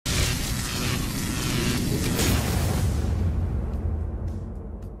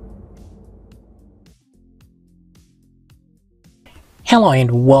Hello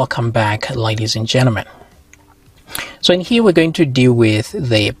and welcome back, ladies and gentlemen. So in here we're going to deal with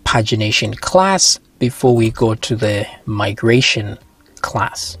the pagination class before we go to the migration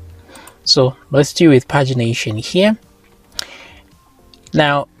class. So let's deal with pagination here.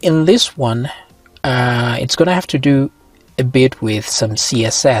 Now in this one it's going to have to do a bit with some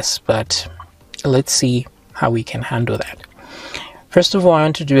CSS, but let's see how we can handle that. First of all, I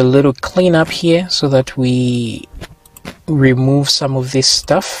want to do a little cleanup here so that we remove some of this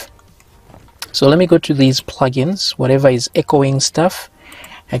stuff. So let me go to these plugins. Whatever is echoing stuff,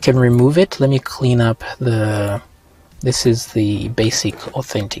 I can remove it. Let me clean up this is the basic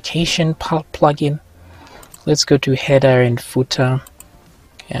authentication plugin. Let's go to header and footer.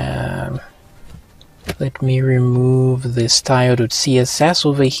 Let me remove the style.css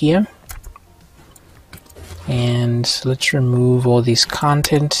over here. And let's remove all this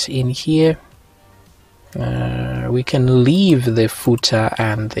content in here. We can leave the footer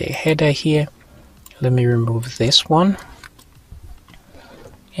and the header here. Let me remove this one.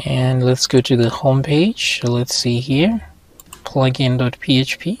 And let's go to the home page. So let's see here.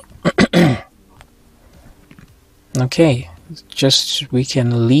 Plugin.php. Okay, just we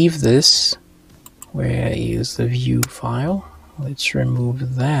can leave this. Where is the view file? Let's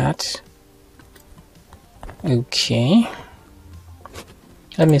remove that. Okay.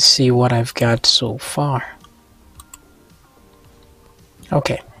 Let me see what I've got so far.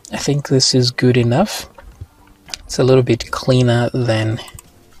 Okay, I think this is good enough. It's a little bit cleaner than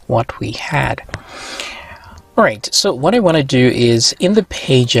what we had. Alright, so what I want to do is in the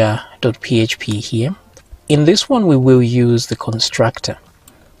pager.php here, in this one we will use the constructor.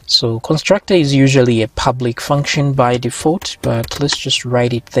 So constructor is usually a public function by default, but let's just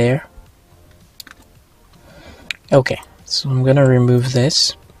write it there. Okay, so I'm going to remove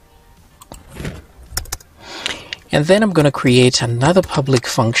this. And then I'm going to create another public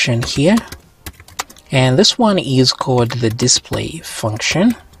function here. And this one is called the display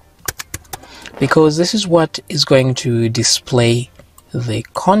function, because this is what is going to display the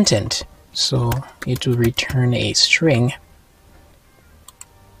content. So it will return a string.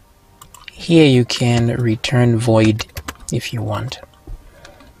 Here you can return void if you want.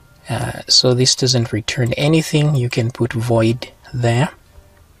 So this doesn't return anything. You can put void there.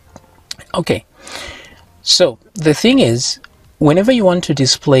 Okay. So the thing is, whenever you want to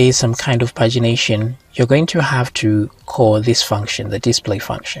display some kind of pagination, you're going to have to call this function, the display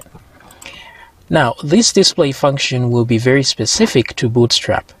function. Now, this display function will be very specific to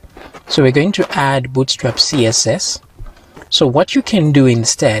Bootstrap. So we're going to add Bootstrap CSS. So what you can do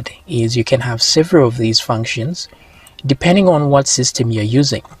instead is you can have several of these functions depending on what system you're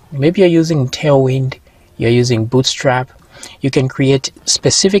using. Maybe you're using Tailwind, you're using Bootstrap. You can create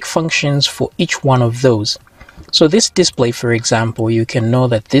specific functions for each one of those. So this display, for example, you can know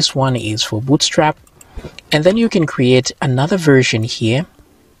that this one is for Bootstrap, and then you can create another version here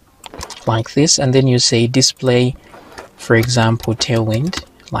like this, and then you say display, for example, Tailwind,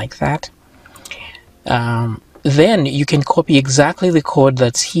 like that. Then you can copy exactly the code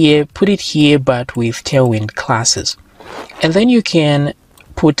that's here, put it here, but with Tailwind classes. And then you can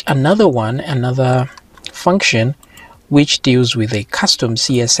put another one, another function, which deals with a custom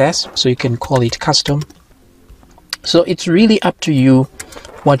CSS. So you can call it custom. So it's really up to you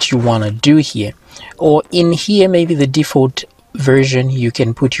what you want to do here. Or in here, maybe the default version, you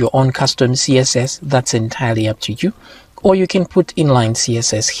can put your own custom CSS. That's entirely up to you. Or you can put inline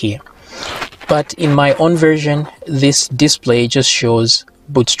CSS here. But in my own version, this display just shows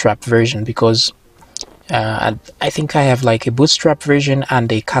Bootstrap version, because I think I have like a Bootstrap version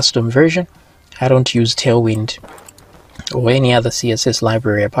and a custom version. I don't use Tailwind or any other CSS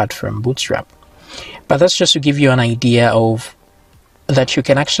library apart from Bootstrap. But that's just to give you an idea of that you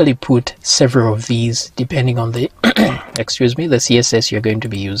can actually put several of these depending on the excuse me, the CSS you're going to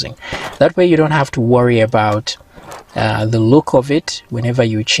be using. That way you don't have to worry about the look of it whenever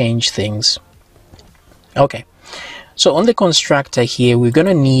you change things. Okay, so on the constructor here, we're going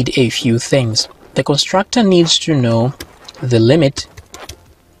to need a few things. The constructor needs to know the limit.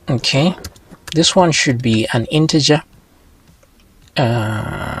 Okay, this one should be an integer.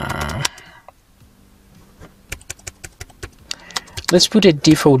 Let's put a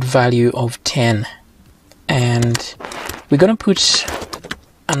default value of 10, and we're going to put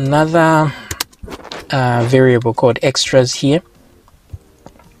another variable called extras here.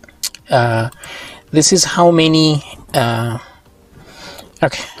 This is how many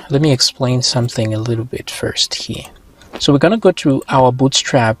okay, let me explain something a little bit first here. So we're going to go to our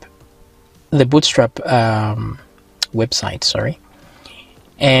Bootstrap, the Bootstrap website, sorry.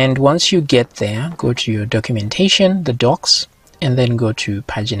 And once you get there, go to your documentation, the docs, and then go to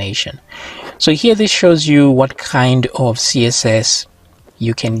pagination. So here this shows you what kind of CSS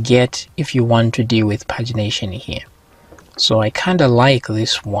you can get if you want to deal with pagination here. So I kind of like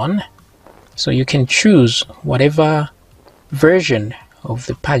this one. So you can choose whatever version of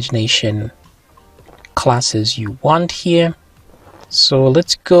the pagination classes you want here. So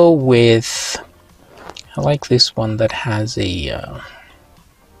let's go with, I like this one that has a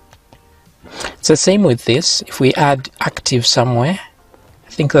it's the same with this. If we add active somewhere, I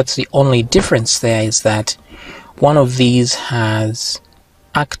think that's the only difference there, is that one of these has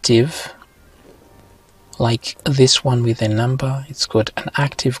active, like this one with a number. It's got an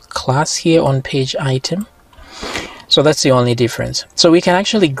active class here on page item. So that's the only difference. So we can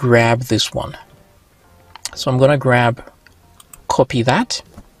actually grab this one. So I'm going to copy that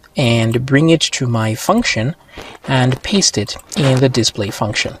and bring it to my function and paste it in the display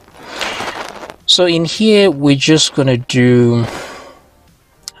function. So in here, we're just going to do,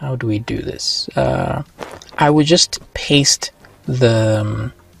 how do we do this? I would just paste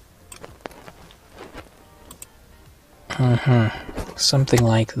the something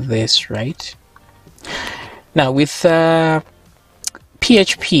like this, right? Now with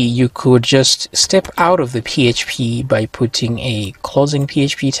PHP, you could just step out of the PHP by putting a closing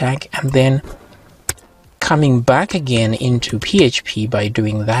PHP tag and then coming back again into PHP by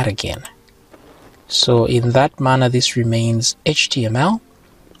doing that again. So in that manner, this remains HTML,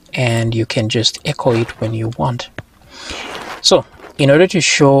 and you can just echo it when you want. So in order to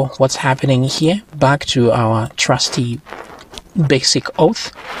show what's happening here, back to our trusty basic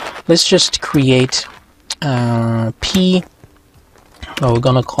oath, let's just create we're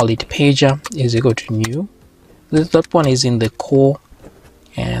gonna call it pager is equal to new. That one is in the core,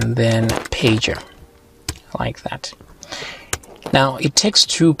 and then pager, like that. Now it takes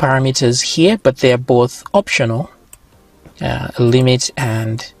two parameters here, but they're both optional, limit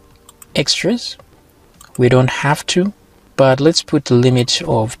and extras. We don't have to, but let's put the limit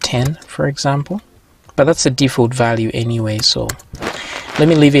of 10, for example. But that's the default value anyway, so let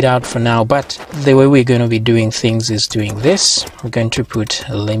me leave it out for now. But the way we're going to be doing things is doing this. We're going to put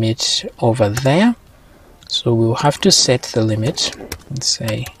a limit over there. So we'll have to set the limit. Let's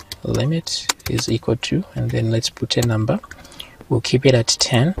say limit is equal to, and then let's put a number. We'll keep it at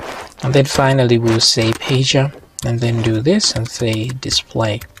 10. And then finally we'll say pager, and then do this and say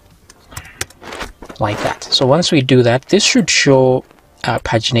display, like that. So once we do that, this should show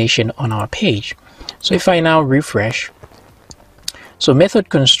pagination on our page. So if I now refresh, so method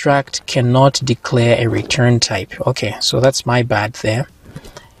construct cannot declare a return type. Okay, so that's my bad there.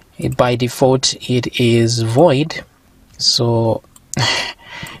 By default, it is void. So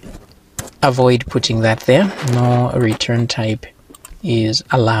avoid putting that there. No return type is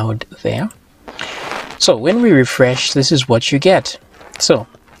allowed there. So when we refresh, this is what you get. So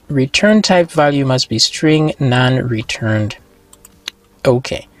return type value must be string, none returned.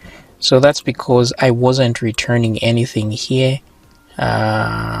 Okay, so that's because I wasn't returning anything here.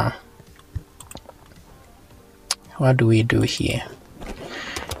 What do we do here?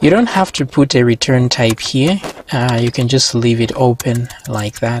 You don't have to put a return type here. You can just leave it open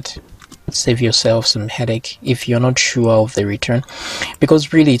like that. Save yourself some headache if you're not sure of the return,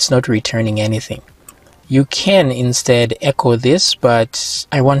 because really it's not returning anything. You can instead echo this, but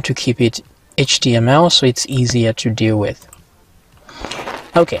I want to keep it HTML so it's easier to deal with.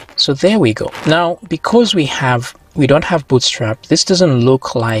 Okay, so there we go. Now, because we don't have Bootstrap, this doesn't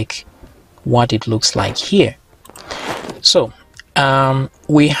look like what it looks like here. So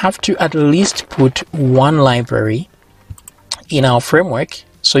we have to at least put one library in our framework.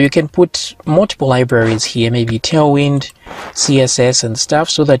 So you can put multiple libraries here, maybe Tailwind, CSS and stuff,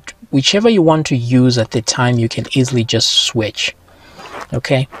 so that whichever you want to use at the time, you can easily just switch.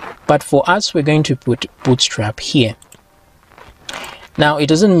 Okay, but for us, we're going to put Bootstrap here. Now, it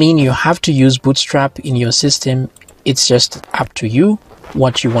doesn't mean you have to use Bootstrap in your system. It's just up to you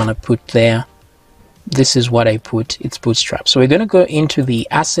what you want to put there. This is what I put. It's Bootstrap. So we're going to go into the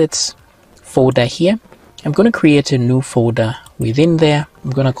assets folder here. I'm going to create a new folder within there.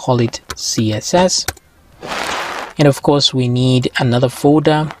 I'm going to call it CSS. And of course, we need another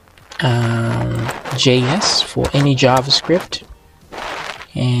folder, JS for any JavaScript,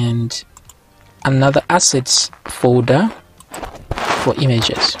 and another assets folder for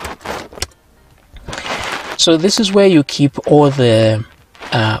images. So this is where you keep all the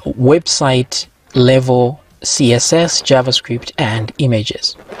website level CSS, JavaScript, and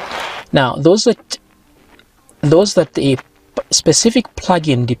images. Now, those that a specific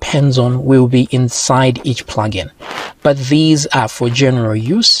plugin depends on will be inside each plugin, but these are for general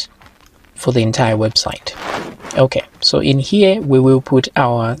use for the entire website. Okay, so in here we will put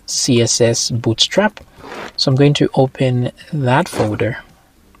our CSS bootstrap. So I'm going to open that folder,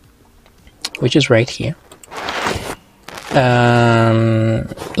 which is right here.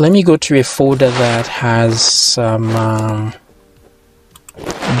 Let me go to a folder that has some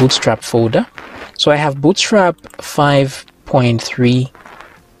bootstrap folder. So I have bootstrap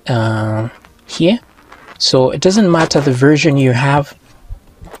 5.3 here. So it doesn't matter the version you have.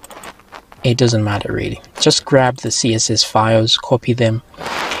 It doesn't matter really. Just grab the CSS files, copy them.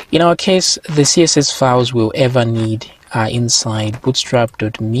 In our case, the CSS files we'll ever need are inside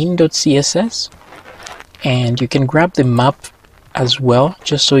bootstrap.min.css, and you can grab the map as well,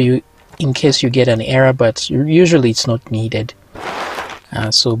 just so you, in case you get an error, but usually it's not needed.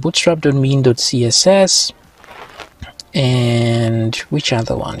 So bootstrap.min.css, and which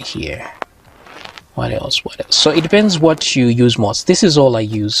other one here? What else? So it depends what you use most. This is all I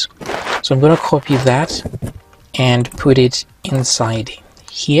use. So I'm going to copy that and put it inside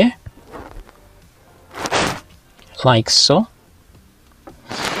here, like so.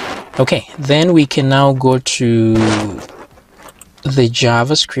 Okay, then we can now go to the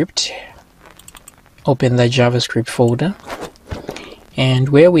JavaScript, open the JavaScript folder, and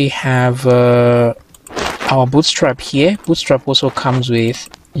where we have our Bootstrap here. Bootstrap also comes with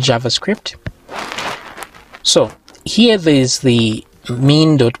JavaScript. So here there's the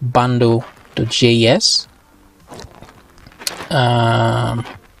min.bundle.js.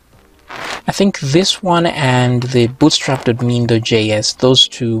 I think this one and the bootstrap.min.js, those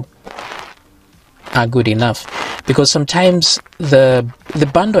two are good enough, because sometimes the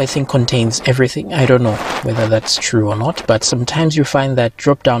bundle I think contains everything. I don't know whether that's true or not, but sometimes you find that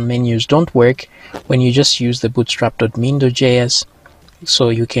drop-down menus don't work when you just use the bootstrap.min.js, so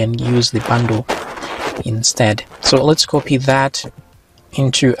you can use the bundle instead. So let's copy that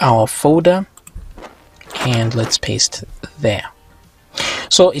into our folder and let's paste there.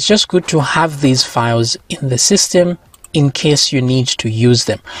 So it's just good to have these files in the system in case you need to use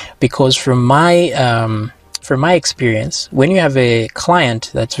them, because from my experience, when you have a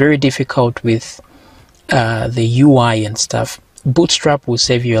client that's very difficult with the UI and stuff, Bootstrap will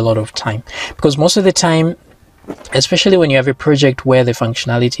save you a lot of time, because most of the time, especially when you have a project where the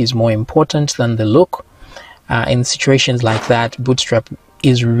functionality is more important than the look, in situations like that, Bootstrap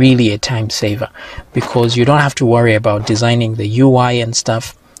is really a time saver, because you don't have to worry about designing the UI and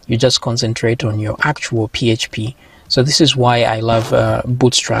stuff. You just concentrate on your actual PHP. So this is why I love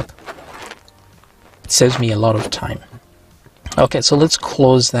Bootstrap. It saves me a lot of time. Okay, so let's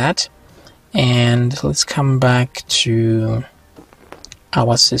close that and let's come back to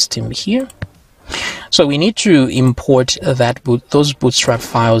our system here. So we need to import those Bootstrap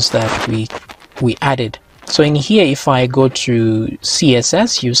files that we added. So in here, if I go to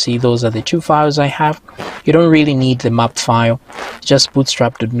CSS, you see those are the two files I have. You don't really need the map file. Just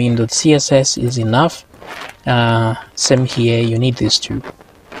bootstrap.min.css is enough. Same here, you need these two.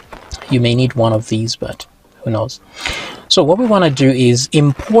 You may need one of these, but who knows. So what we want to do is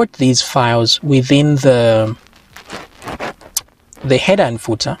import these files within the header and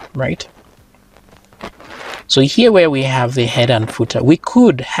footer, right? So here where we have the header and footer, we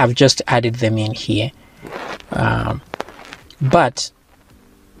could have just added them in here. But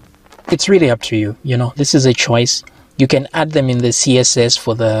it's really up to you. You know, this is a choice. You can add them in the CSS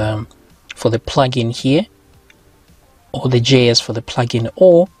for the plugin here, or the JS for the plugin,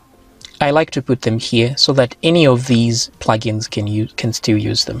 or I like to put them here so that any of these plugins can still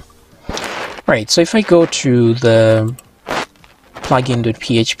use them. Right. So if I go to the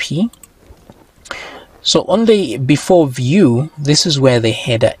plugin.php, so on the before view, this is where the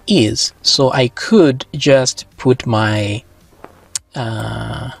header is. So I could just put my,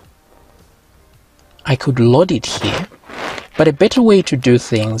 I could load it here. But a better way to do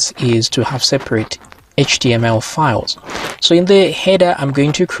things is to have separate HTML files. So in the header, I'm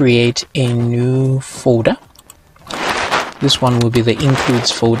going to create a new folder. This one will be the includes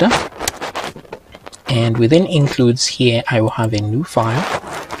folder. And within includes here, I will have a new file.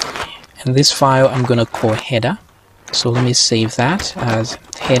 And this file I'm going to call header. So let me save that as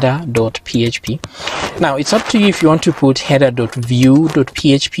header.php. Now it's up to you if you want to put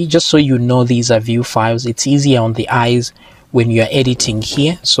header.view.php, just so you know these are view files. It's easier on the eyes when you're editing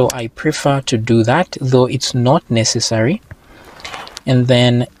here. So I prefer to do that, though it's not necessary. And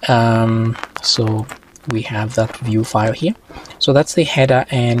then, so we have that view file here. So that's the header,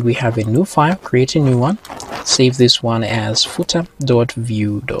 and we have a new file. Create a new one. Save this one as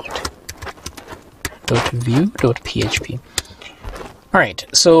footer.view.php. All right,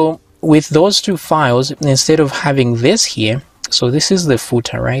 so with those two files, instead of having this here, so this is the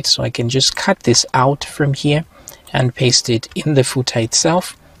footer, right? So I can just cut this out from here and paste it in the footer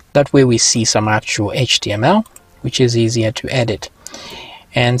itself. That way we see some actual HTML, which is easier to edit.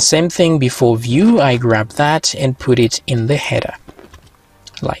 And same thing before view, I grab that and put it in the header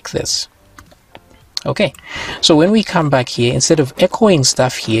like this. Okay, so when we come back here, instead of echoing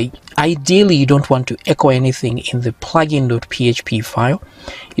stuff here, ideally you don't want to echo anything in the plugin.php file.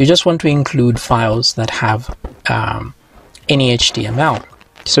 You just want to include files that have any HTML.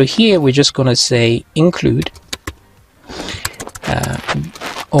 So here we're just going to say include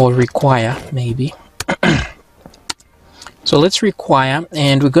or require maybe. So let's require,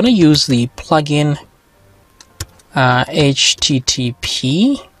 and we're going to use the plugin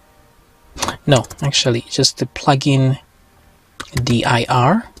HTTP. No, actually, just the plugin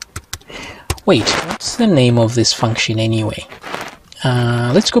dir. Wait, what's the name of this function anyway?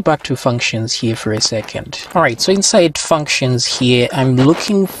 Let's go back to functions here for a second. All right, so inside functions here, I'm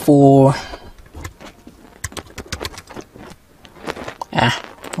looking for...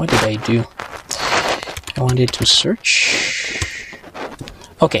 what did I do? I wanted to search.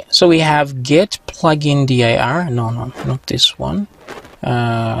 Okay, so we have get plugin dir. No, not this one.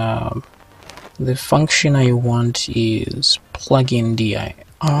 The function I want is plugin dir.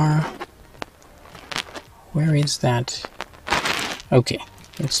 Where is that? Okay,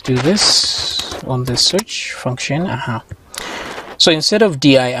 let's do this on the search function. So instead of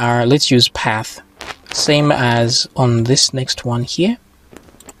dir, let's use path. Same as on this next one here.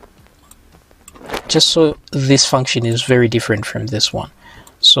 Just so this function is very different from this one.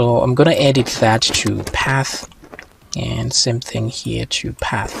 So I'm going to edit that to path, and same thing here to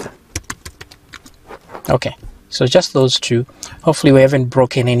path. Okay, so just those two. Hopefully we haven't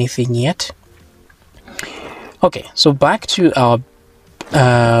broken anything yet. Okay, so back to our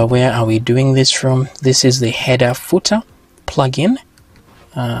where are we doing this from? This is the header footer plugin.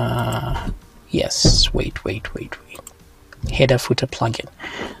 Yes, wait. Header footer plugin.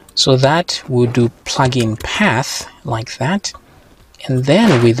 So that will do plugin path like that, and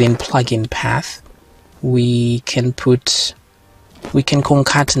then within plugin path we can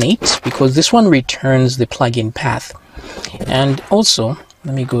concatenate, because this one returns the plugin path. And also,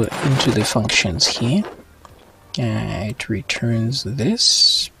 let me go into the functions here. It returns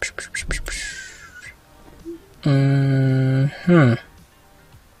this.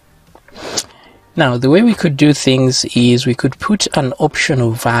 Now, the way we could do things is we could put an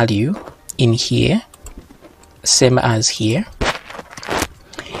optional value in here, same as here.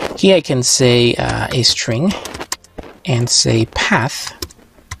 Here I can say a string and say path,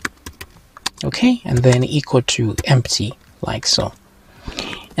 okay, and then equal to empty, like so.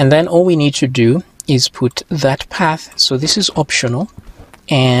 And then all we need to do is put that path. So this is optional,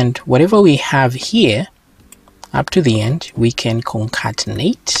 and whatever we have here up to the end, we can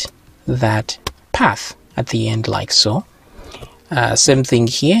concatenate that path at the end like so. Same thing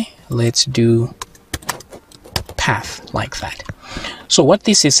here, let's do path like that. So what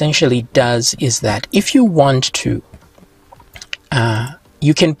this essentially does is that if you want to,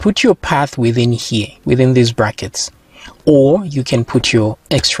 you can put your path within here, within these brackets, or you can put your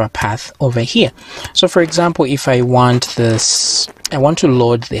extra path over here. So for example, if I want this, I want to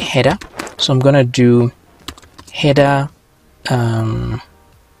load the header, so I'm going to do header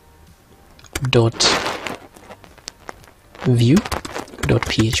dot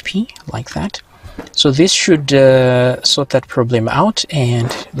view.php like that. So this should sort that problem out,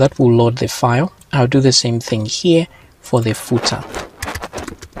 and that will load the file. I'll do the same thing here for the footer.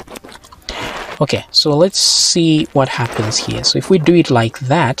 Okay, so let's see what happens here. So if we do it like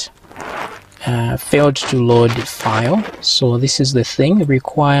that, failed to load the file. So this is the thing,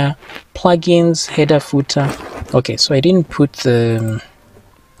 require plugins, header, footer. Okay, so I didn't put the,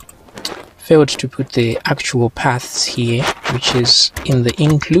 failed to put the actual paths here, which is in the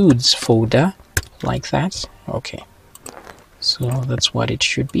includes folder, like that. Okay, so that's what it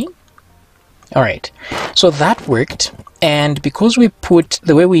should be. All right, so that worked, and because we put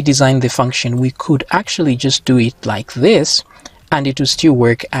the way we designed the function, we could actually just do it like this and it will still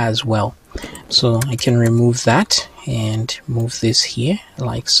work as well. So I can remove that and move this here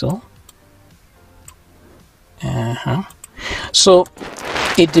like so. So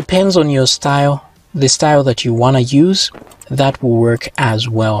it depends on your style, the style that you want to use, that will work as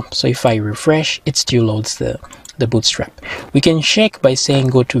well. So if I refresh, it still loads the bootstrap. We can check by saying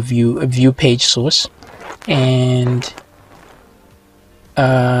go to view page source, and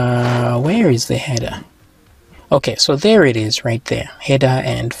where is the header? Okay, so there it is right there, header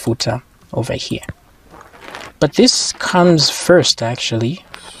and footer over here. But this comes first actually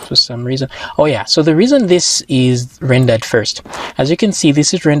for some reason. Oh yeah, so the reason this is rendered first, as you can see,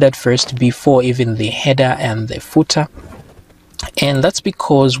 this is rendered first before even the header and the footer, and that's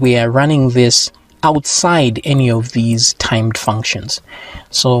because we are running this outside any of these timed functions.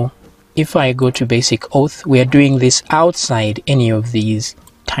 So if I go to basic auth, we are doing this outside any of these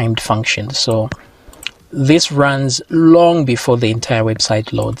timed functions. So this runs long before the entire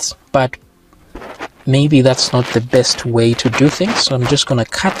website loads, but maybe that's not the best way to do things. So I'm just going to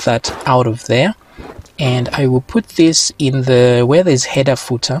cut that out of there, and I will put this in the where there's header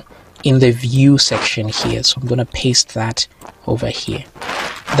footer in the view section here. So I'm going to paste that over here.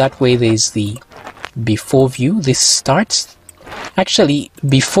 That way there's the before view. This starts, actually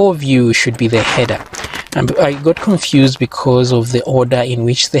before view should be the header. And I got confused because of the order in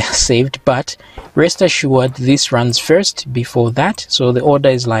which they are saved, but rest assured this runs first before that. So the order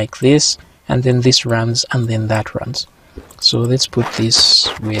is like this, and then this runs, and then that runs. So let's put this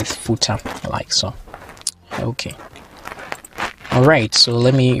with footer like so. Okay. All right, so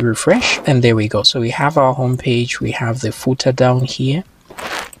let me refresh, and there we go. So we have our home page, we have the footer down here,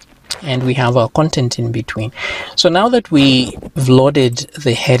 and we have our content in between. So now that we've loaded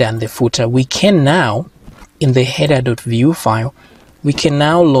the header and the footer, we can now, in the header.view file, we can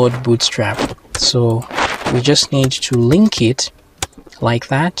now load Bootstrap. So we just need to link it like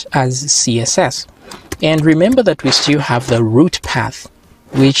that as CSS. And remember that we still have the root path,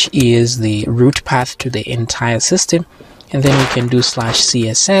 which is the root path to the entire system. And then we can do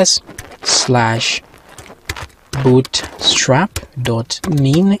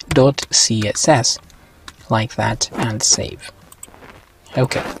 /css/bootstrap.min.css like that and save.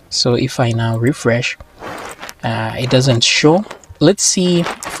 Okay, so if I now refresh, it doesn't show. Let's see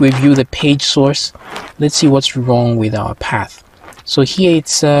if we view the page source. Let's see what's wrong with our path. So here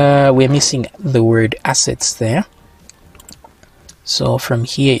it's we're missing the word assets there. So from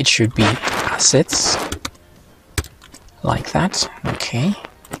here it should be assets like that. Okay,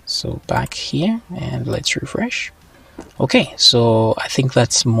 so back here and let's refresh. Okay, so I think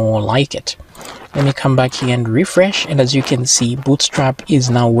that's more like it. Let me come back here and refresh, and as you can see, Bootstrap is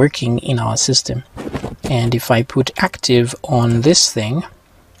now working in our system. And if I put active on this thing,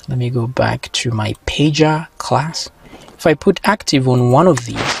 let me go back to my pager class. If I put active on one of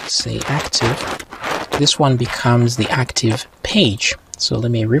these, say active, this one becomes the active page. So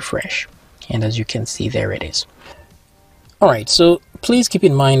let me refresh, and as you can see, there it is. Alright, so please keep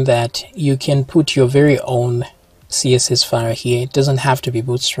in mind that you can put your very own CSS file here. It doesn't have to be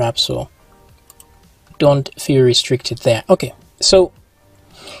Bootstrap, so don't feel restricted there. Okay, so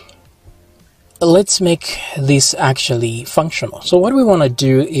let's make this actually functional. So what we want to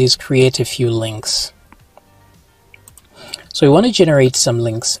do is create a few links. So we want to generate some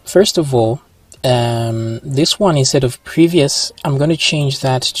links. First of all, this one, instead of previous, I'm going to change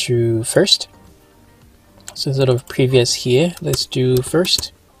that to first. So instead of previous here, let's do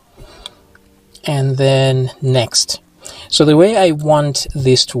first, and then next. So the way I want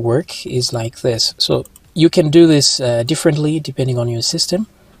this to work is like this. So you can do this differently depending on your system.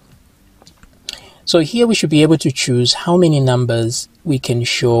 So here we should be able to choose how many numbers we can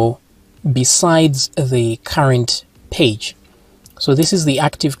show besides the current page. So this is the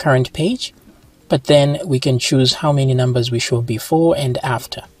active current page, but then we can choose how many numbers we show before and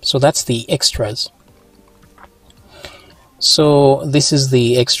after. So that's the extras. So this is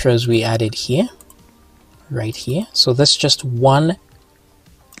the extras we added here, right here. So that's just one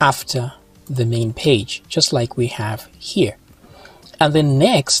after the main page, just like we have here. And then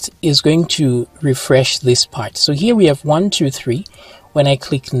next is going to refresh this part. So here we have 1, 2, 3. When I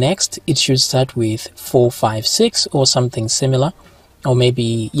click next, it should start with 4, 5, 6 or something similar. Or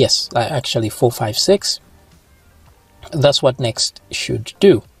maybe, yes, actually 4, 5, 6. That's what next should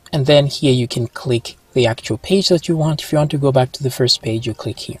do. And then here you can click the actual page that you want. If you want to go back to the first page, you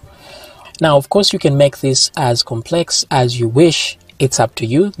click here. Now, of course, you can make this as complex as you wish. It's up to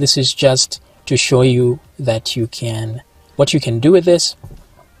you. This is just to show you that you can, what you can do with this.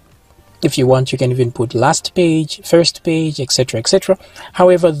 If you want, you can even put last page, first page, etc., etc.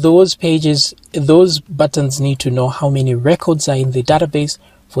 However, those pages, those buttons need to know how many records are in the database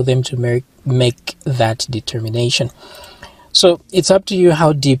for them to make that determination. So it's up to you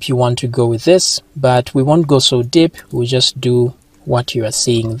how deep you want to go with this, but we won't go so deep. We'll just do what you are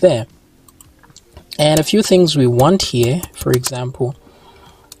seeing there. And a few things we want here, for example,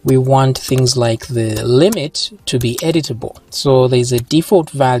 we want things like the limit to be editable. So there's a default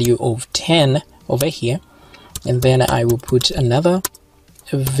value of 10 over here, and then I will put another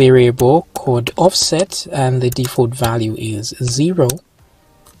variable called offset, and the default value is 0,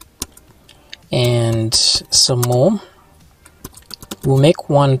 and some more we'll make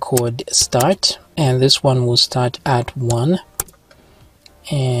one called start, and this one will start at 1.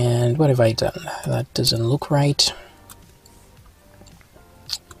 And what have I done? That doesn't look right.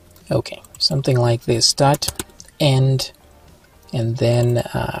 Okay, something like this: start, end, and then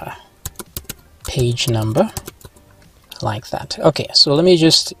page number, like that. Okay, so let me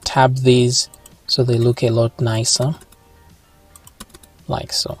just tab these so they look a lot nicer,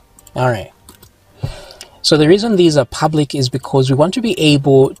 like so. All right. So the reason these are public is because we want to be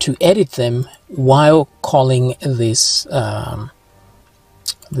able to edit them while calling this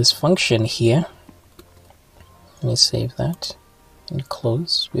this function here. Let me save that and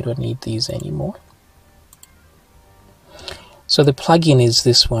close. We don't need these anymore. So the plugin is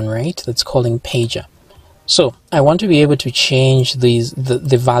this one, right? That's calling pager. So I want to be able to change these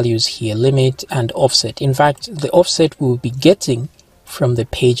the values here, limit and offset. In fact, the offset we'll be getting from the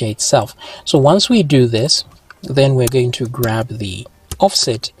pager itself. So once we do this, then we're going to grab the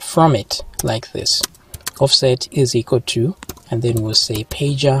offset from it like this. Offset is equal to, and then we'll say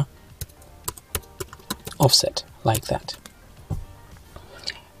pager offset, like that.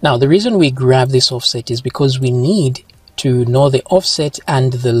 Now the reason we grab this offset is because we need to know the offset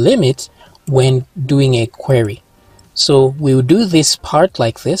and the limit when doing a query. So we'll do this part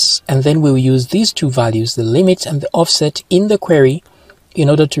like this, and then we'll use these two values, the limit and the offset, in the query in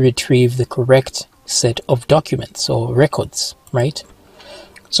order to retrieve the correct set of documents or records, right?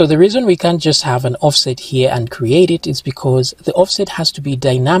 So the reason we can't just have an offset here and create it is because the offset has to be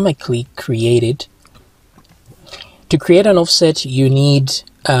dynamically created. To create an offset, you need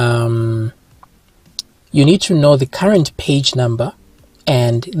to know the current page number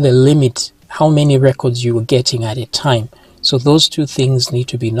and the limit, how many records you were getting at a time. So those two things need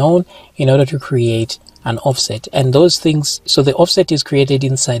to be known in order to create an offset. And those things, so the offset is created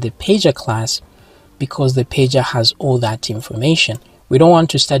inside the pager class because the pager has all that information. We don't want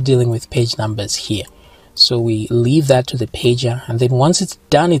to start dealing with page numbers here. So we leave that to the pager, and then once it's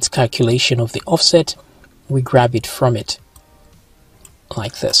done its calculation of the offset, we grab it from it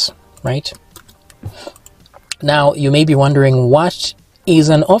like this, right? Now you may be wondering, what is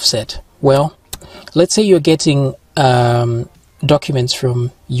an offset? Well, let's say you're getting documents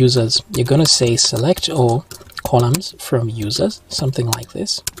from users. You're going to say select all columns from users, something like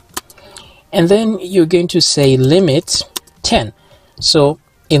this. And then you're going to say limit 10. So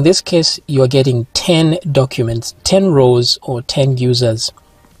in this case, you're getting 10 documents, 10 rows or 10 users.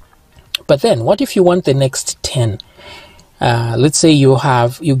 But then what if you want the next 10? Let's say you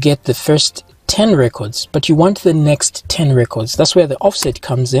get the first 10 records, but you want the next 10 records. That's where the offset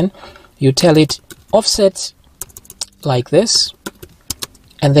comes in. You tell it offset like this,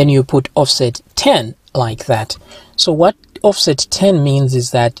 and then you put offset 10 like that. So what offset 10 means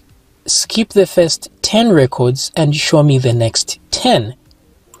is that skip the first 10 records and show me the next 10.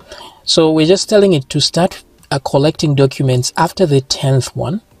 So we're just telling it to start collecting documents after the 10th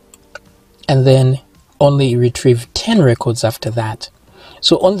one, and then only retrieve 10 records after that.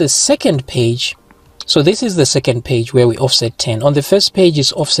 So on the second page, so this is the second page where we offset 10. On the first page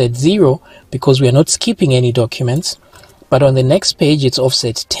is offset 0 because we are not skipping any documents. But on the next page it's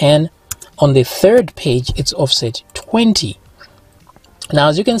offset 10. On the third page it's offset 20. Now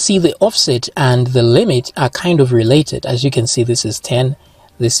as you can see, the offset and the limit are kind of related. As you can see, this is 10,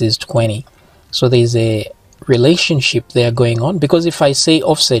 this is 20. So there's a relationship there going on, because if I say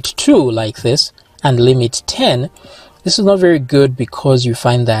offset 2 like this and limit 10, this is not very good, because you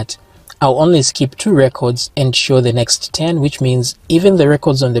find that I'll only skip 2 records and show the next 10, which means even the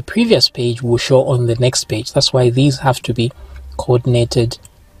records on the previous page will show on the next page. That's why these have to be coordinated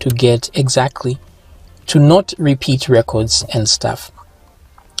to get exactly, to not repeat records and stuff.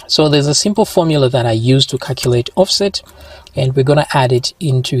 So there's a simple formula that I use to calculate offset, and we're going to add it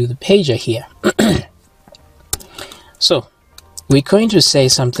into the pager here. So we're going to say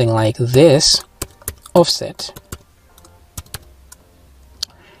something like this: offset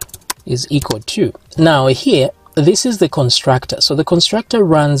is equal to. Now here, this is the constructor. So the constructor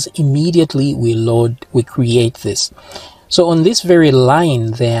runs immediately we create this. So on this very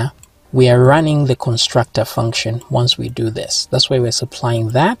line there, we are running the constructor function once we do this. That's why we're supplying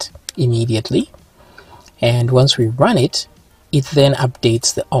that immediately. And once we run it, it then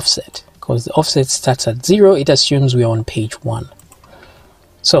updates the offset. Because the offset starts at 0, it assumes we're on page 1.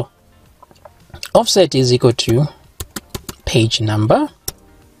 So offset is equal to page number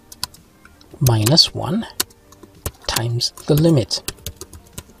minus 1 times the limit.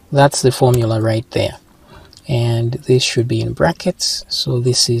 That's the formula right there. And this should be in brackets, so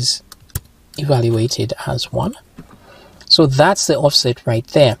this is evaluated as 1. So that's the offset right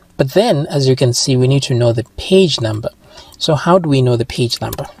there. But then, as you can see, we need to know the page number. So how do we know the page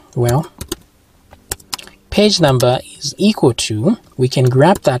number? Well, page number is equal to, we can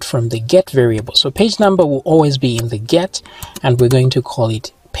grab that from the get variable. So page number will always be in the get, and we're going to call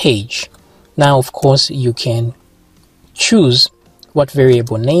it page. Now, of course, you can choose what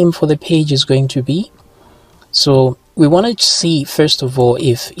variable name for the page is going to be. So we want to see, first of all,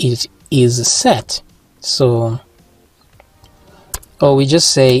 if it is set. So, or we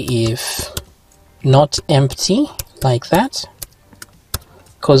just say if not empty, like that,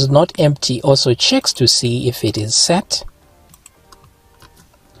 because not empty also checks to see if it is set.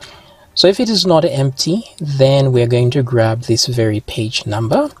 So if it is not empty, then we're going to grab this very page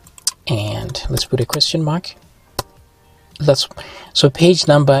number, and let's put a question mark. So page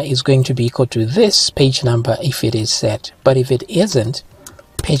number is going to be equal to this page number if it is set, but if it isn't,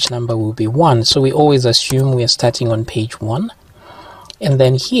 page number will be 1. So we always assume we are starting on page 1. And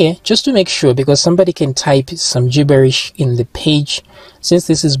then here, just to make sure, because somebody can type some gibberish in the page, since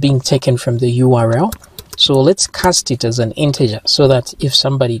this is being taken from the URL, so let's cast it as an integer so that if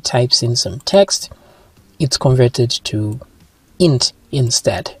somebody types in some text, it's converted to int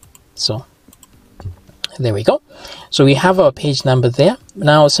instead. So there we go. So we have our page number there.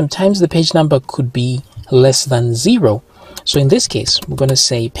 Now, sometimes the page number could be less than 0. So in this case, we're going to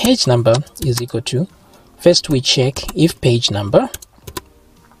say page number is equal to, first we check if page number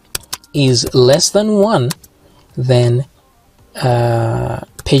is less than 1, then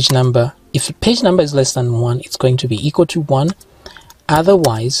page number, if page number is less than 1, it's going to be equal to 1.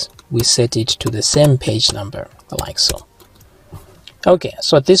 Otherwise, we set it to the same page number, like so. Okay,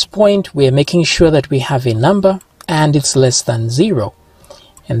 so at this point, we're making sure that we have a number and it's less than 0.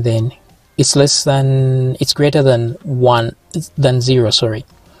 And then it's greater than 0, sorry.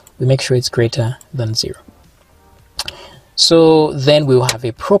 We make sure it's greater than 0. So then we'll have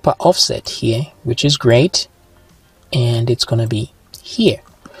a proper offset here, which is great, and it's going to be here.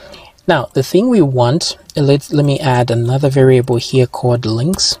 Now, the thing we want, let me add another variable here called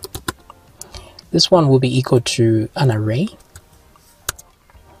links. This one will be equal to an array,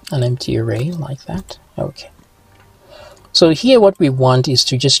 an empty array like that. Okay. So here what we want is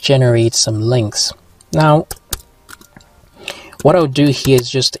to just generate some links. Now, what I'll do here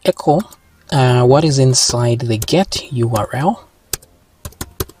is just echo what is inside the get URL,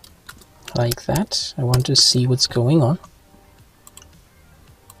 like that. I want to see what's going on.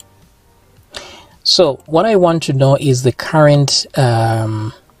 So what I want to know is the current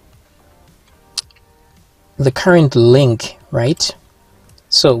link, right?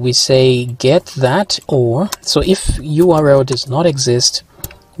 So we say get that, or so if URL does not exist,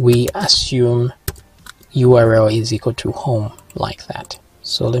 we assume URL is equal to home, like that.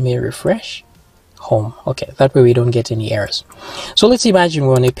 So let me refresh. Home. Okay, that way we don't get any errors. So let's imagine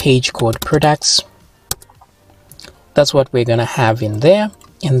we're on a page called products. That's what we're gonna have in there,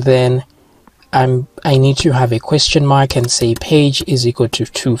 and then I need to have a question mark and say page is equal to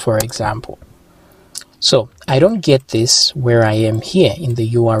 2, for example. So I don't get this where I am here in the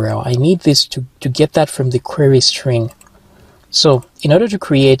URL. I need this to get that from the query string. So in order to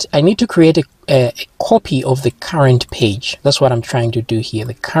create, I need to create a copy of the current page. That's what I'm trying to do here,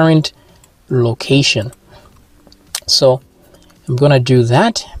 the current location. So I'm gonna do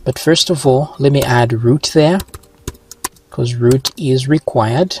that, but first of all, let me add root there, because root is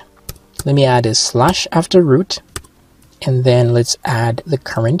required. Let me add a slash after root, and then let's add the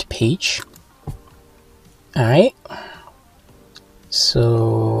current page. All right,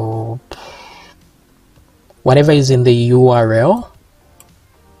 so whatever is in the URL,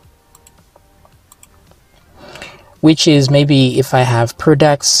 which is maybe if I have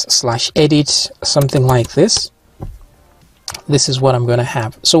products/edit, something like this, this is what I'm going to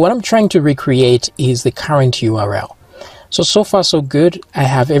have. So what I'm trying to recreate is the current URL. So far so good. I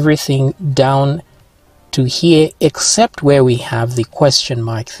have everything down to here except where we have the question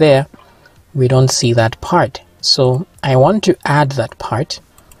mark there. We don't see that part. So I want to add that part.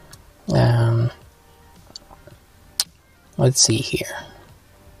 Let's see here.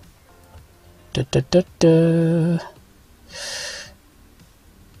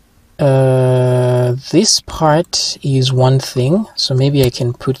 This part is one thing, so maybe I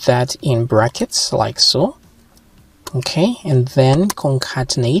can put that in brackets like so. Okay, and then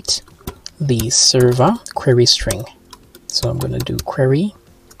concatenate the server query string. So I'm going to do query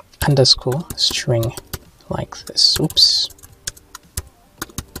underscore string like this. Oops.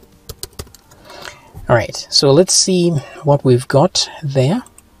 All right, so let's see what we've got there.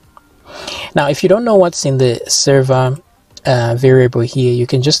 Now, if you don't know what's in the server variable here, you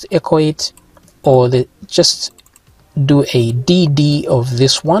can just echo it, or just do a DD of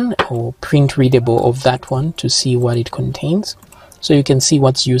this one, or print readable of that one, to see what it contains, so you can see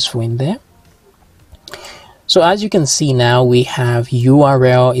what's useful in there. So as you can see now, we have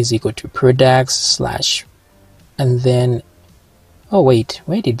URL is equal to products slash, and then, oh wait,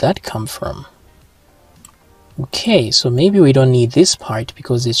 where did that come from? Okay, so maybe we don't need this part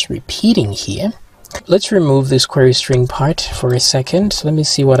because it's repeating here. Let's remove this query string part for a second. Let me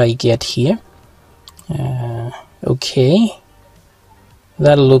see what I get here. Okay,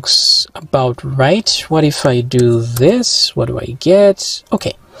 that looks about right. What if I do this? What do I get?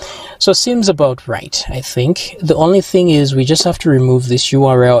 Okay, so seems about right, I think. The only thing is we just have to remove this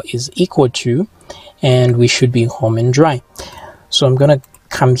URL is equal to, and we should be home and dry. So I'm gonna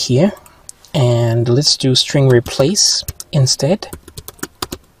come here and let's do string replace instead,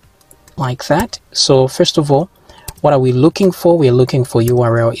 like that. So first of all, what are we looking for? We are looking for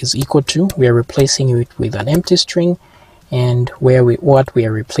URL is equal to. We are replacing it with an empty string, and what we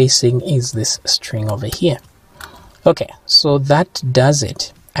are replacing is this string over here. Okay, so that does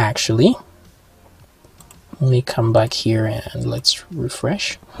it actually. Let me come back here and let's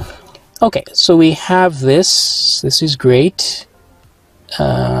refresh. Okay, so we have this. This is great.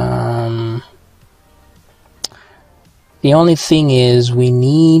 The only thing is we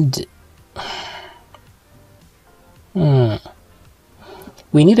need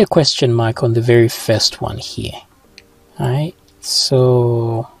we need a question mark on the very first one here. Alright,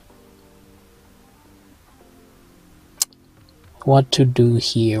 so what to do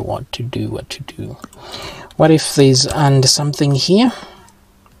here, what to do. What if there's and something here?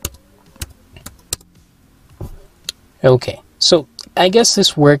 Okay, so I guess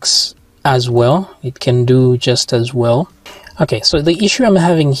this works as well. It can do just as well. Okay, so the issue I'm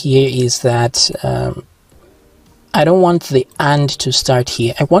having here is that I don't want the and to start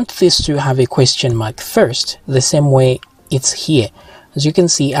here. I want this to have a question mark first, the same way it's here. As you can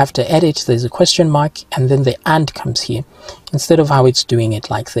see, after edit, there's a question mark, and then the and comes here, instead of how it's doing it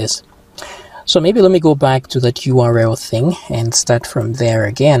like this. So maybe let me go back to that URL thing and start from there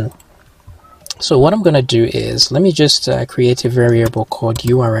again. So what I'm going to do is, let me just create a variable called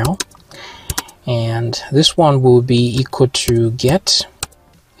URL, and this one will be equal to get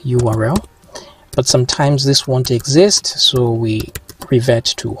URL, but sometimes this won't exist, so we revert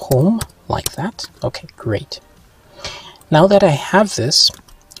to home like that. Okay, great. Now that I have this,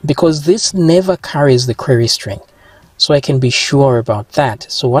 because this never carries the query string, so I can be sure about that.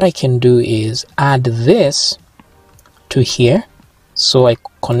 So what I can do is add this to here. So I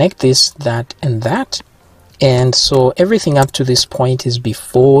connect this, that, and that. And so everything up to this point is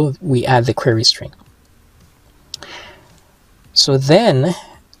before we add the query string. So then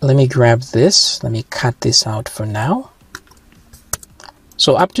let me grab this. Let me cut this out for now.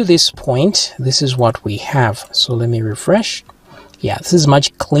 So up to this point, this is what we have. So let me refresh. Yeah, this is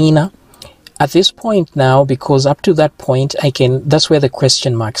much cleaner. At this point now, because up to that point, that's where the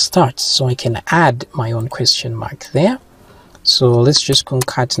question mark starts. So I can add my own question mark there. So let's just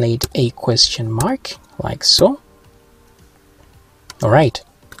concatenate a question mark like so. All right.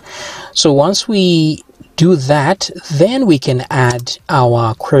 So once we do that, then we can add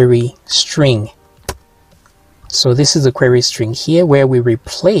our query string. So this is the query string here where we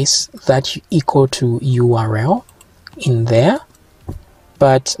replace that equal to URL in there.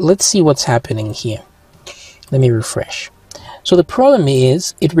 But let's see what's happening here. Let me refresh. So the problem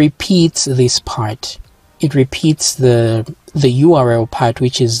is it repeats this part. It repeats the URL part,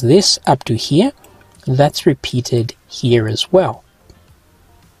 which is this up to here. That's repeated here as well.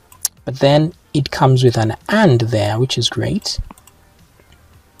 But then it comes with an and there, which is great.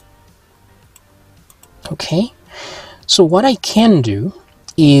 Okay. So what I can do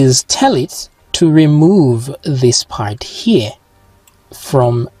is tell it to remove this part here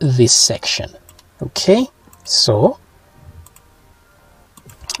from this section. Okay. So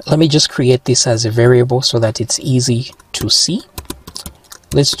let me just create this as a variable so that it's easy to see.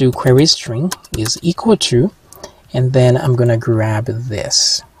 Let's do query string is equal to, and then I'm going to grab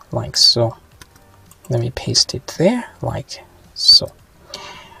this like so. Let me paste it there like so.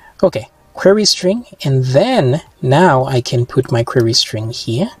 Okay, query string, and then now I can put my query string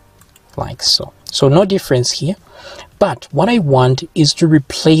here like so. So no difference here. But what I want is to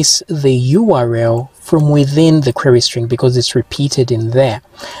replace the URL from within the query string because it's repeated in there.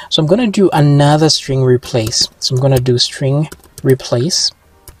 So I'm going to do another string replace. So I'm going to do string replace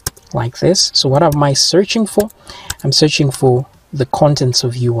like this. So what am I searching for? I'm searching for the contents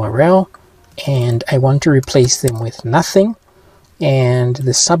of URL, and I want to replace them with nothing. And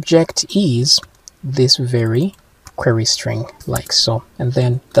the subject is this very query string like so. And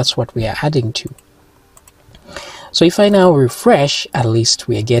then that's what we are adding to. So if I now refresh, at least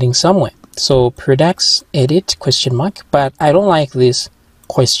we are getting somewhere. So products edit question mark, but I don't like this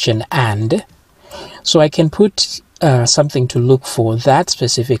question and, so I can put something to look for that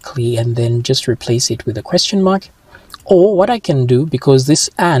specifically and then just replace it with a question mark. Or what I can do, because this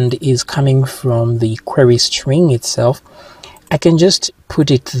and is coming from the query string itself, I can just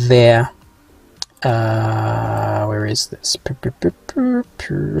put it there. Where is this?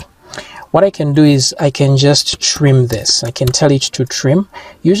 What I can do is I can just trim this. I can tell it to trim.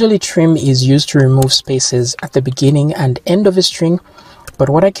 Usually trim is used to remove spaces at the beginning and end of a string. But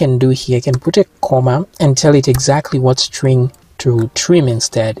what I can do here, I can put a comma and tell it exactly what string to trim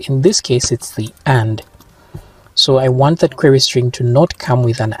instead. In this case, it's the and. So I want that query string to not come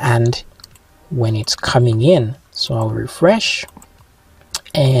with an and when it's coming in. So I'll refresh,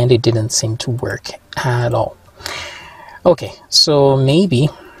 and it didn't seem to work at all. Okay, so maybe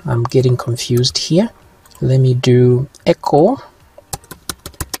I'm getting confused here. Let me do echo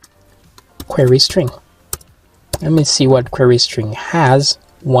query string. Let me see what query string has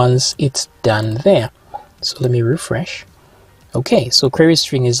once it's done there. So let me refresh. Okay, so query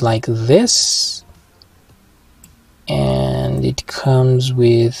string is like this, and it comes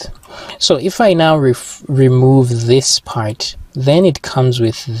with, so if I now remove this part, then it comes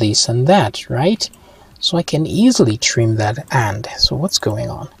with this and that, right? So I can easily trim that and. So what's going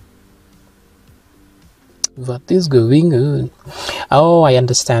on? What is going on? Oh, I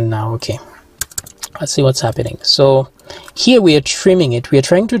understand now. Okay, let's see what's happening. So here we are trimming it. We are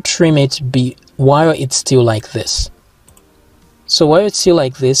trying to trim it while it's still like this. So while it's still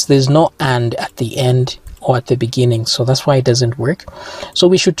like this, there's no and at the end or at the beginning, so that's why it doesn't work. So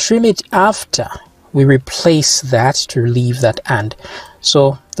we should trim it after we replace that to leave that and.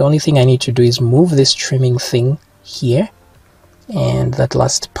 So the only thing I need to do is move this trimming thing here and that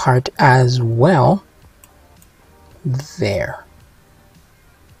last part as well. There.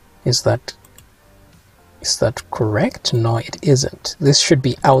 Is that correct? No, it isn't. This should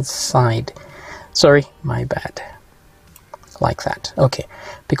be outside. Sorry, my bad. Like that. Okay,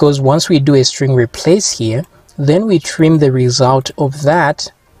 because once we do a string replace here, then we trim the result of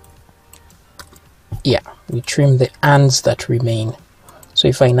that. Yeah, we trim the ands that remain. So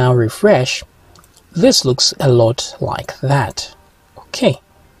if I now refresh, this looks a lot like that. Okay,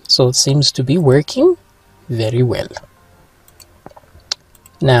 so it seems to be working very well.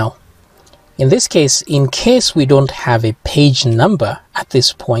 Now, in this case, in case we don't have a page number at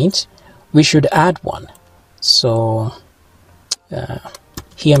this point, we should add one. So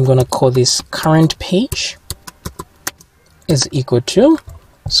here I'm going to call this current page is equal to,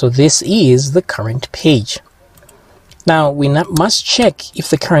 so this is the current page. Now we must check if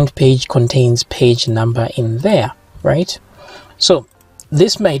the current page contains page number in there, right? So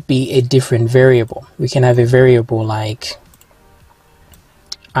this might be a different variable. We can have a variable like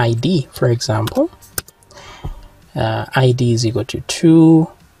ID, for example. ID is equal to 2,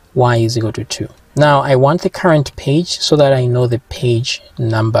 Y is equal to 2. Now I want the current page so that I know the page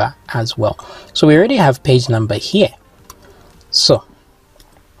number as well. So we already have page number here. So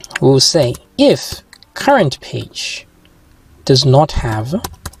we'll say if current page does not have,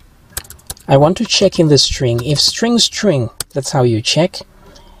 I want to check in the string. If string, that's how you check.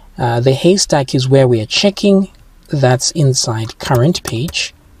 The haystack is where we are checking. That's inside current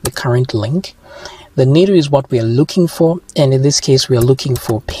page, the current link. The needle is what we are looking for, and in this case we are looking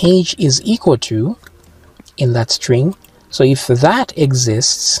for page is equal to in that string. So if that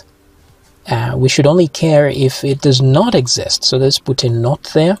exists, we should only care if it does not exist. So let's put a not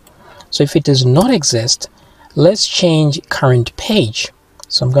there. So if it does not exist, let's change current page.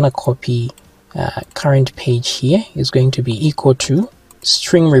 So I'm going to copy current page here is going to be equal to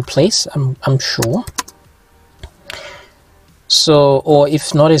string replace, I'm sure. So, or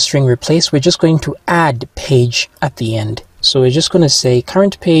if not a string replace, we're just going to add page at the end. So we're just going to say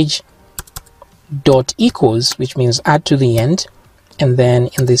current page dot equals, which means add to the end, and then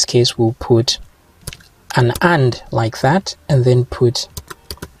in this case we'll put an and like that, and then put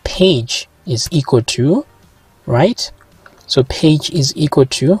page is equal to, right? So page is equal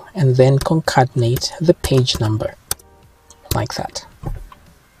to, and then concatenate the page number like that.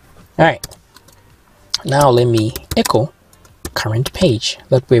 All right, now let me echo current page.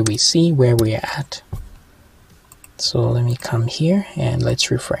 That way we see where we are at. So let me come here and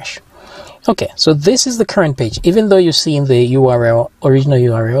let's refresh. Okay, so this is the current page. Even though you see in the URL, original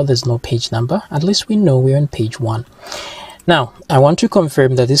URL, there's no page number, at least we know we're on page 1. Now, I want to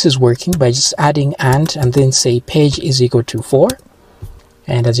confirm that this is working by just adding and then say page is equal to 4.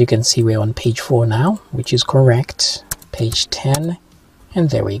 And as you can see, we're on page 4 now, which is correct. Page 10 And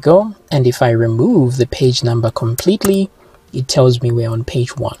there we go. And if I remove the page number completely, it tells me we're on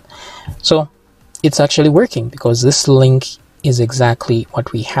page 1. So it's actually working because this link is exactly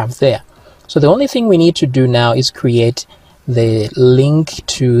what we have there. So the only thing we need to do now is create the link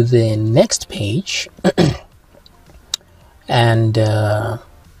to the next page. And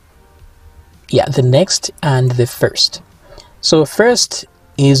yeah, the next and the first. So first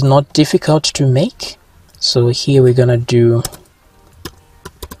is not difficult to make. So here we're gonna do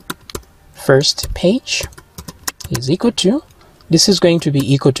first page is equal to, this is going to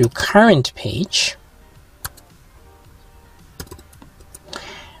be equal to current page,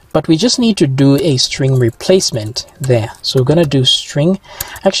 but we just need to do a string replacement there. So we're gonna do string.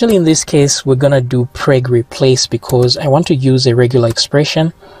 Actually, in this case, we're gonna do preg replace because I want to use a regular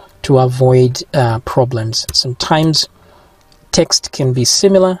expression to avoid problems. Sometimes text can be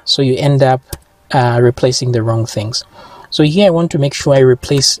similar, so you end up replacing the wrong things. So here I want to make sure I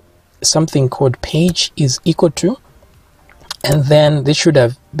replace something called page is equal to, and then this should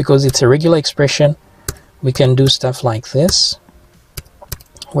have, because it's a regular expression, we can do stuff like this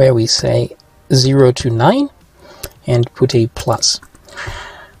where we say 0 to 9 and put a plus.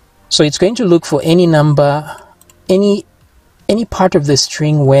 So it's going to look for any number, any part of the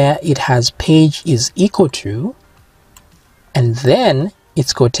string where it has page is equal to, and then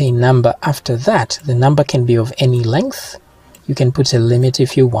it's got a number after that. The number can be of any length. You can put a limit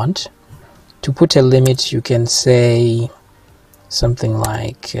if you want. To put a limit, you can say something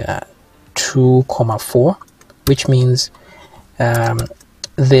like 2,4, which means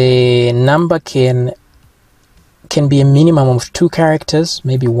the number can be a minimum of 2 characters,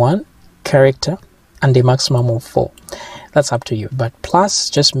 maybe 1 character, and a maximum of 4. That's up to you. But plus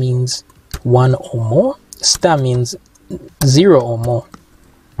just means 1 or more. Star means 0 or more.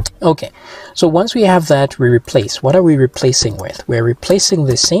 Okay, so once we have that, we replace. What are we replacing with? We're replacing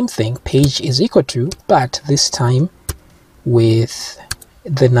the same thing, page is equal to, but this time with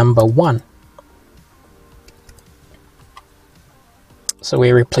the number 1. So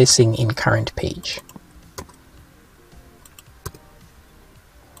we're replacing in current page.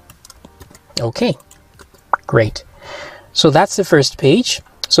 Okay, great. So that's the first page.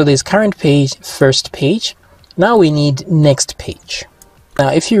 So there's current page, first page. Now we need next page. Now,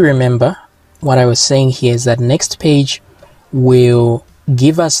 if you remember, what I was saying here is that next page will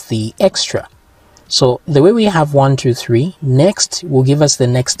give us the extra. So the way we have 1, 2, 3, next will give us the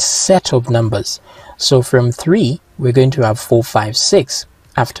next set of numbers. So from 3, we're going to have 4, 5, 6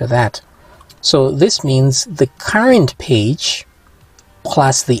 after that. So this means the current page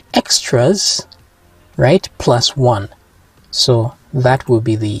plus the extras, right, plus 1. So that will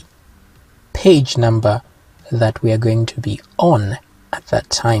be the page number that we are going to be on at that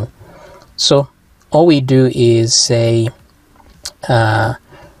time. So all we do is say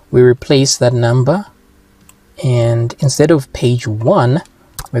we replace that number, and instead of page 1,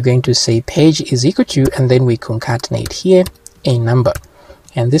 we're going to say page is equal to, and then we concatenate here a number,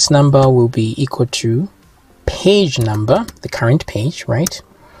 and this number will be equal to page number, the current page, right?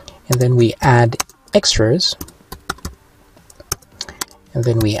 And then we add extras, and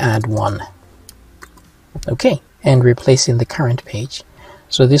then we add 1. Okay, and replacing the current page.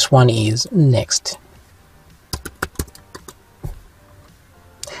 So this one is next.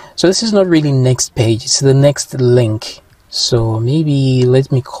 So this is not really next page, it's the next link. So maybe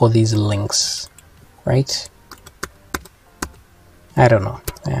let me call these links, right? I don't know.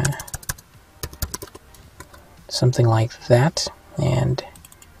 Something like that. And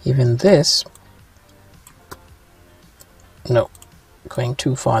even this, no, going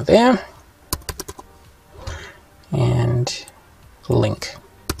too far there. And link.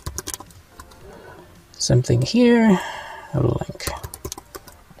 Something here, a link.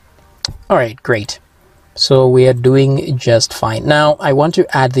 All right, great. So we are doing just fine. Now I want to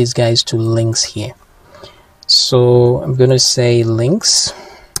add these guys to links here. So I'm going to say links,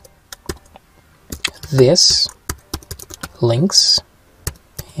 this, links,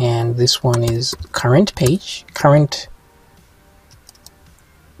 and this one is current page, current,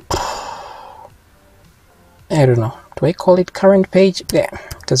 I don't know, do I call it current page? Yeah,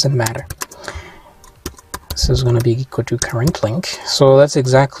 doesn't matter. This is going to be equal to current link. So that's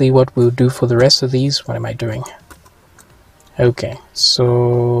exactly what we'll do for the rest of these. What am I doing? Okay,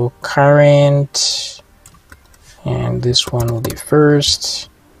 so current, and this one will be first,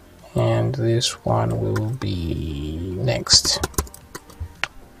 and this one will be next.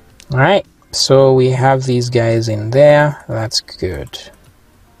 All right, so we have these guys in there. That's good.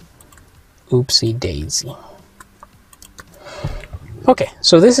 Oopsie daisy. Okay,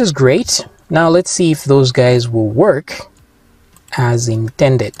 so this is great. Now let's see if those guys will work as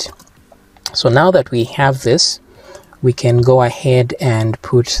intended. So now that we have this, we can go ahead and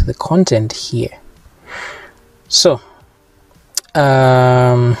put the content here. So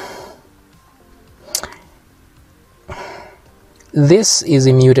this is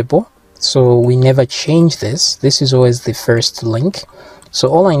immutable, so we never change this. This is always the first link. So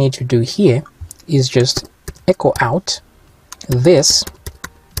all I need to do here is just echo out this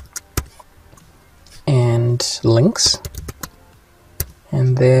and links,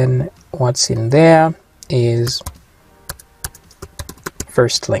 and then what's in there is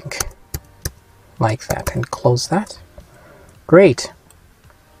first link, like that, and close that. Great.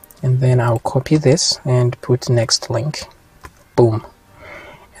 And then I'll copy this and put next link. Boom.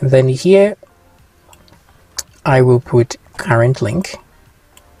 And then here I will put current link,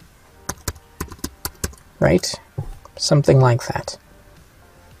 right? Something like that.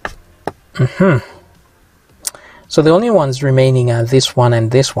 So the only ones remaining are this one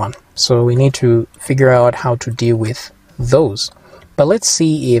and this one. So we need to figure out how to deal with those. But let's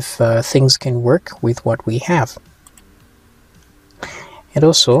see if things can work with what we have. And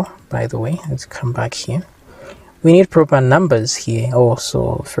also, by the way, let's come back here. We need proper numbers here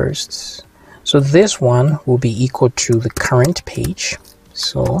also first. So this one will be equal to the current page.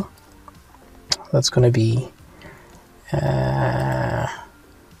 So that's going to be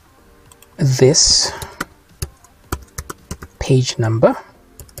this page number.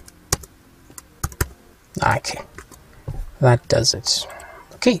 Okay, that does it.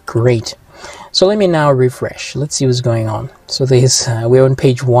 Okay, great. So let me now refresh. Let's see what's going on. So this we're on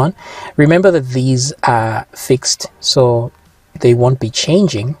page 1. Remember that these are fixed, so they won't be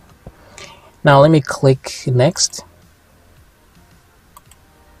changing. Now let me click next.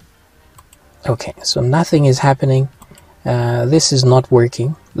 Okay, so nothing is happening. This is not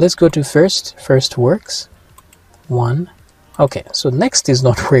working. Let's go to first. First works. 1. Okay, so next is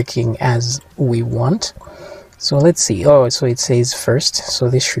not working as we want. So let's see. Oh, so it says first, so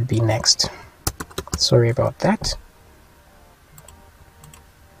this should be next. Sorry about that.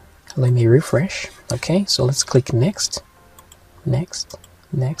 Let me refresh. Okay, so let's click next, next,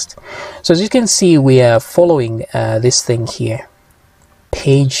 next. So as you can see, we are following this thing here.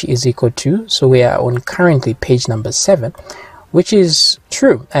 Page is equal to, so we are on currently page number 7, which is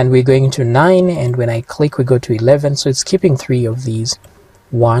true, and we're going to 9, and when I click we go to 11, so it's keeping 3 of these.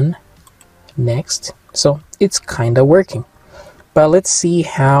 1, next. So it's kind of working. But let's see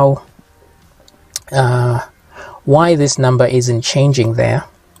how why this number isn't changing there.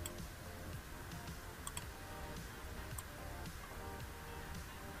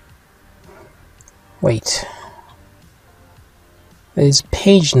 Wait, this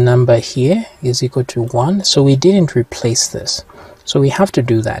page number here is equal to 1, so we didn't replace this, so we have to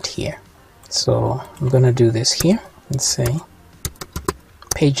do that here. So I'm gonna do this here and say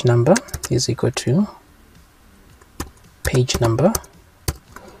page number is equal to page number.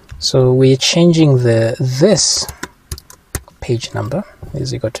 So we're changing this page number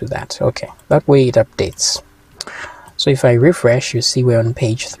is equal to that. Okay, that way it updates. So if I refresh, you see we're on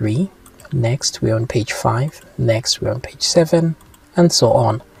page 3. Next we're on page 5. Next we're on page 7, and so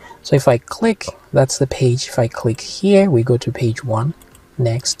on. So if I click, that's the page. If I click here, we go to page 1.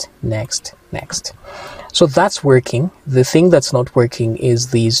 Next, next, next. So that's working. The thing that's not working is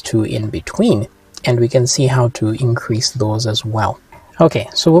these two in between, and we can see how to increase those as well. Okay,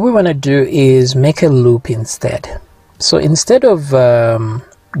 so what we want to do is make a loop instead. So instead of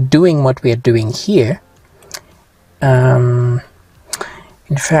doing what we are doing here, in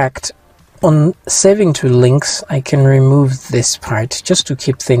fact, on saving to links, I can remove this part just to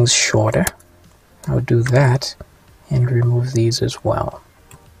keep things shorter. I'll do that and remove these as well.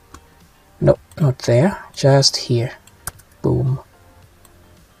 Nope, not there, just here. Boom,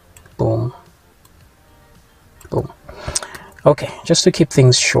 boom, boom. Okay, just to keep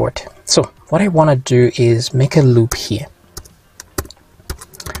things short. So what I want to do is make a loop here.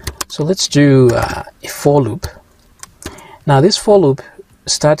 So let's do a for loop. Now this for loop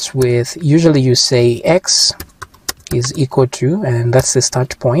starts with, usually you say x is equal to, and that's the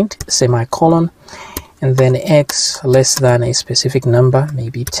start point, semicolon, and then x less than a specific number,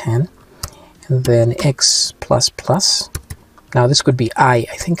 maybe 10, and then x plus plus. Now this could be I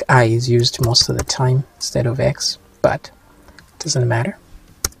think I is used most of the time instead of x, but doesn't matter.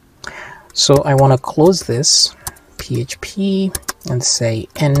 So I want to close this PHP and say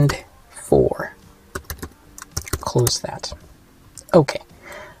end for. Close that. Okay,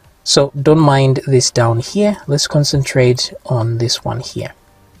 so don't mind this down here. Let's concentrate on this one here.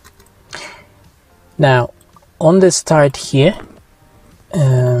 Now on the start here,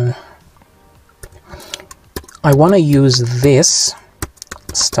 I want to use this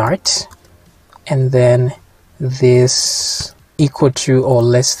start and then this equal to or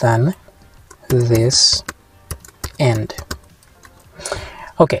less than this end.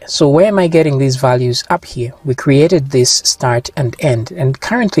 Okay, so where am I getting these values? Up here. We created this start and end, and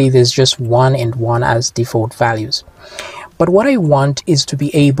currently there's just 1 and 1 as default values. But what I want is to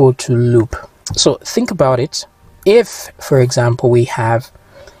be able to loop. So think about it. If, for example, we have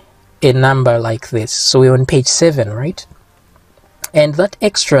a number like this, so we're on page 7, right? And that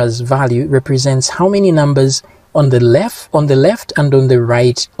extras value represents how many numbers on the left and on the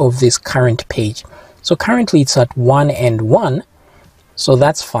right of this current page. So currently it's at 1 and 1, so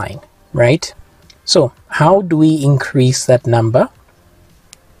that's fine, right? So how do we increase that number?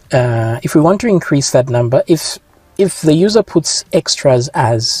 If we want to increase that number, if the user puts extras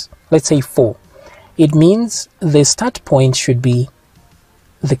as, let's say, 4, it means the start point should be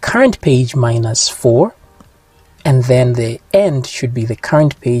the current page minus 4, and then the end should be the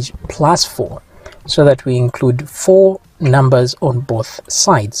current page plus 4, so that we include 4 numbers on both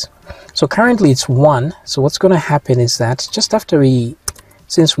sides. So currently it's 1, so what's going to happen is that just after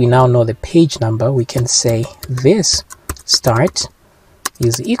since we now know the page number, we can say this start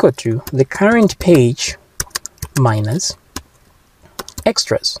is equal to the current page minus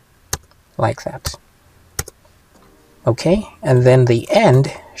extras, like that. Okay, and then the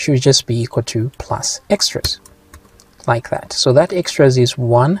end should just be equal to plus extras, like that. So that extras is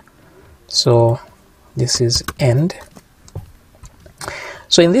 1, so this is end.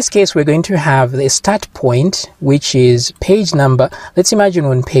 So in this case, we're going to have the start point, which is page number. Let's imagine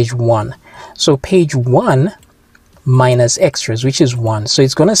on page 1. So page 1 minus extras, which is 1. So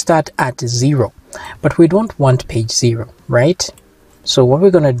it's going to start at 0, but we don't want page 0, right? So what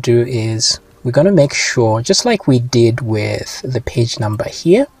we're going to do is we're going to make sure, just like we did with the page number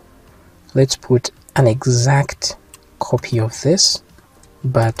here, let's put an exact copy of this,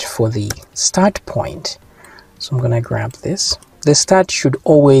 but for the start point. So I'm going to grab this. The start should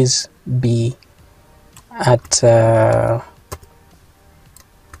always be at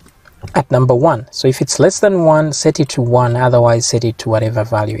number 1. So if it's less than 1, set it to 1, otherwise set it to whatever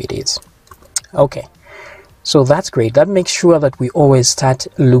value it is. Okay, so that's great. That makes sure that we always start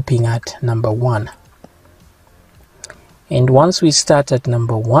looping at number 1. And once we start at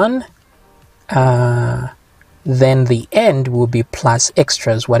number 1, then the end will be plus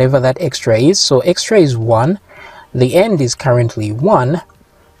extras, whatever that extra is. So extra is 1. The end is currently 1.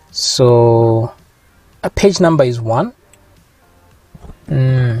 So a page number is 1.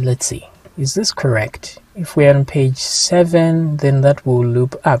 Let's see. Is this correct? If we're on page 7, then that will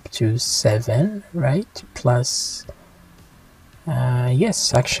loop up to 7, right? Plus,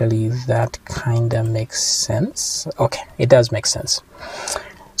 yes, actually, that kind of makes sense. Okay, it does make sense.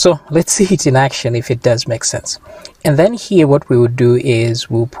 So let's see it in action if it does make sense. And then here, what we will do is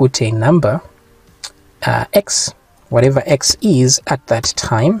we'll put a number, x, whatever x is at that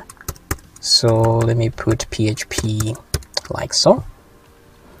time. So let me put PHP like so.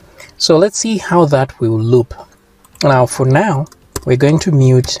 So let's see how that will loop. Now, for now, we're going to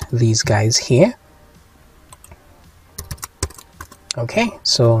mute these guys here. Okay,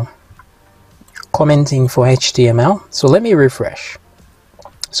 so commenting for HTML. So let me refresh.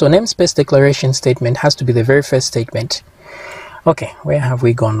 So namespace declaration statement has to be the very first statement. Okay, where have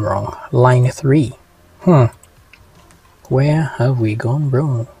we gone wrong? Line 3. Where have we gone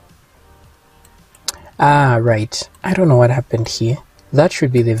wrong? Ah, right. I don't know what happened here. That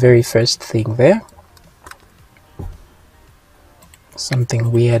should be the very first thing there.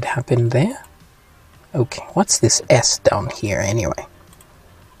 Something weird happened there. Okay, what's this S down here anyway?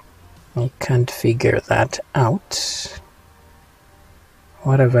 I can't figure that out.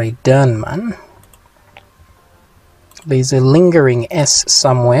 What have I done, man? There's a lingering S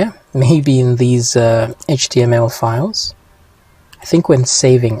somewhere, maybe in these HTML files. I think when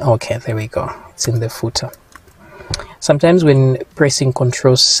saving, okay, there we go. It's in the footer. Sometimes when pressing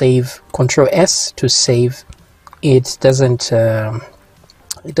Control S to save, it doesn't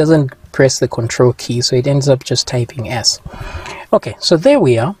press the Control key, so it ends up just typing S. Okay, so there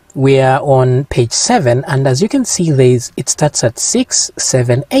we are. We are on page 7, and as you can see, it starts at 6,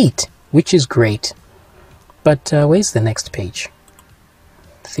 7, 8, which is great. But where's the next page?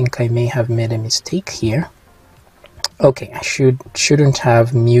 I think I may have made a mistake here. Okay, I shouldn't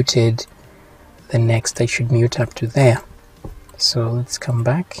have muted the next. I should mute up to there. So let's come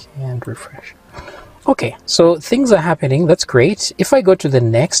back and refresh. Okay, so things are happening. That's great. If I go to the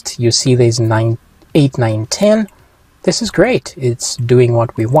next, you see there's 9, 8, 9, 10. This is great. It's doing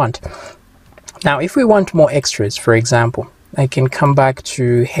what we want. Now, if we want more extras, for example, I can come back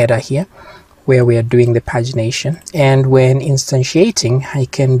to header here, where we are doing the pagination, and when instantiating I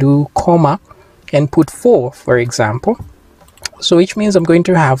can do comma and put 4, for example. So which means I'm going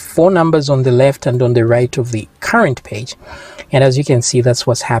to have 4 numbers on the left and on the right of the current page, and as you can see, that's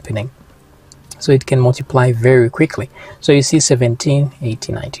what's happening. So it can multiply very quickly. So you see 17,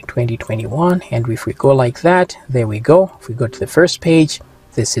 18, 19, 20, 21, and if we go like that, there we go. If we go to the first page,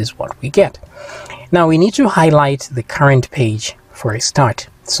 this is what we get. Now we need to highlight the current page for a start.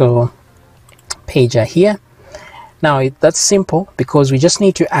 So pager here. Now that's simple because we just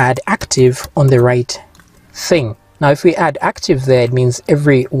need to add active on the right thing. Now if we add active there, it means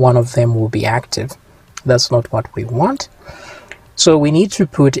every one of them will be active. That's not what we want. So we need to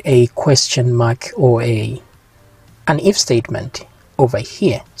put a question mark or an if statement over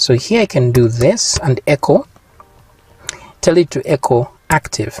here. So here I can do this and echo, tell it to echo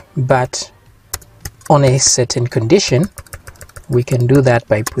active, but on a certain condition. We can do that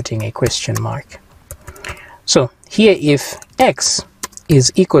by putting a question mark. So here, if x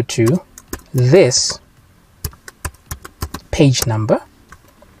is equal to this page number,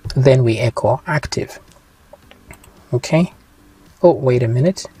 then we echo active. Okay. Oh, wait a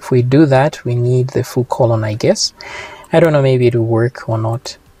minute. If we do that, we need the full colon, I guess. I don't know, maybe it'll work or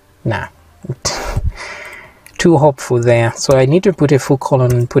not. Nah. Too hopeful there. So I need to put a full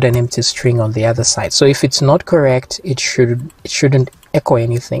colon and put an empty string on the other side. So if it's not correct, it shouldn't echo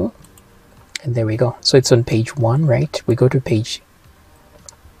anything. And there we go. So it's on page 1, right? We go to page.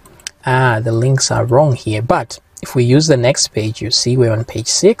 The links are wrong here. But if we use the next page, you see we're on page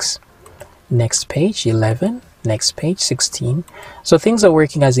 6. Next page 11. Next page 16. So things are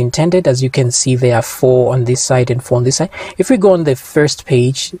working as intended. As you can see, there are 4 on this side and 4 on this side. If we go on the first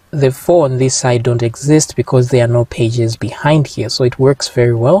page, the 4 on this side don't exist because there are no pages behind here. So it works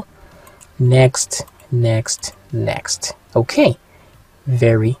very well. Next, next, next. Okay,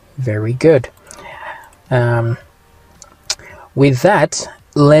 very, very good. With that,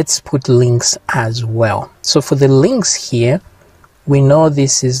 let's put links as well. So for the links here, we know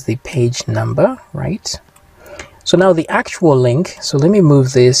this is the page number, right? So now the actual link, so let me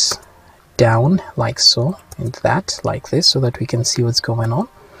move this down like so, and that like this, so that we can see what's going on.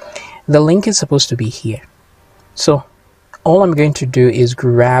 The link is supposed to be here. So all I'm going to do is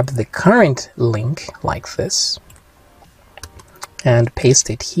grab the current link like this and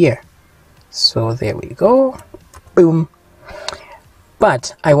paste it here. So there we go, boom.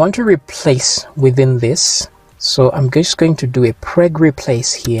 But I want to replace within this, so I'm just going to do a preg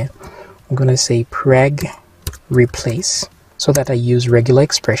replace here. I'm going to say preg replace so that I use regular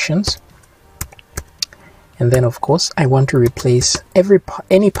expressions, and then of course I want to replace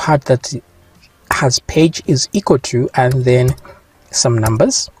any part that has page is equal to and then some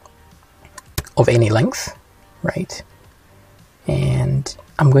numbers of any length, right? And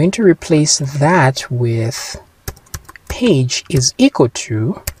I'm going to replace that with page is equal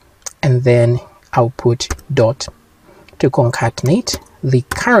to, and then I'll put dot to concatenate the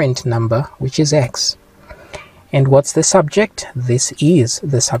current number, which is x. And what's the subject? This is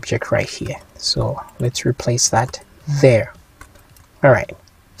the subject right here. So let's replace that there. All right.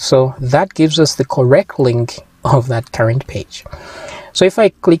 So that gives us the correct link of that current page. So if I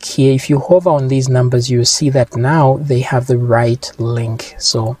click here, if you hover on these numbers, you see that now they have the right link.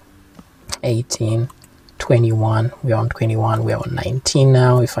 So 18, 21, we're on 21, we're on 19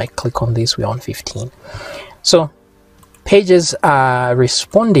 now. If I click on this, we're on 15. So pages are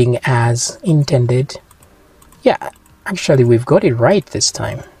responding as intended. Yeah, actually we've got it right this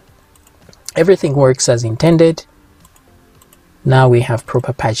time. Everything works as intended. Now we have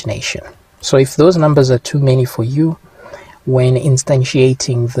proper pagination. So if those numbers are too many for you, when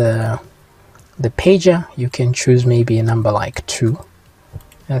instantiating the pager, you can choose maybe a number like 2.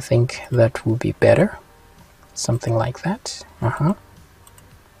 I think that will be better. Something like that.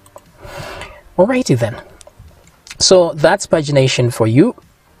 Alrighty then. So that's pagination for you.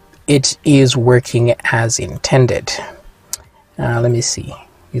 It is working as intended. Let me see.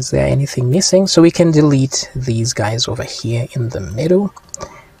 Is there anything missing? So we can delete these guys over here in the middle.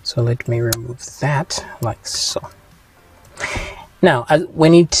 So let me remove that like so. Now,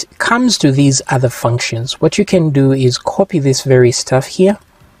 when it comes to these other functions, what you can do is copy this very stuff here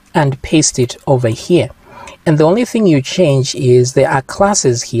and paste it over here. And the only thing you change is there are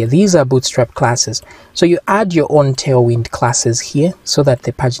classes here. These are Bootstrap classes. So you add your own Tailwind classes here so that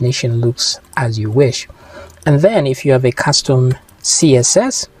the pagination looks as you wish. And then if you have a custom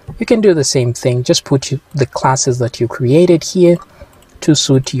CSS, you can do the same thing. Just put the classes that you created here to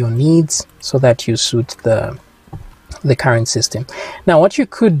suit your needs so that you suit the current system. Now what you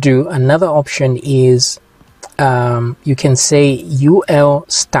could do, another option is you can say UL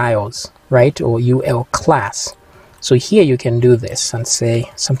styles, right, or UL class. So here you can do this and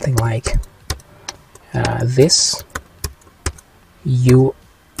say something like this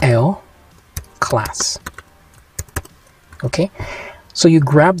UL class. Okay, so you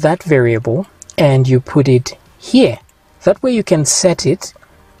grab that variable and you put it here. That way you can set it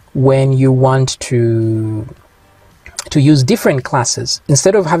when you want to use different classes.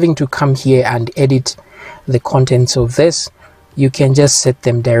 Instead of having to come here and edit the contents of this, you can just set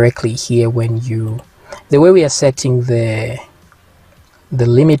them directly here. When the way we are setting the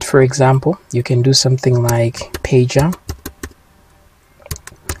limit, for example, you can do something like pager,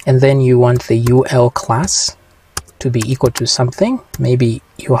 and then you want the UL class to be equal to something. Maybe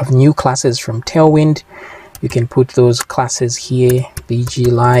you have new classes from Tailwind, you can put those classes here, BG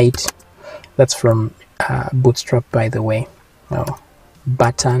Lite, that's from Bootstrap, by the way,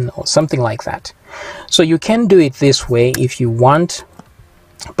 button or something like that. So you can do it this way if you want,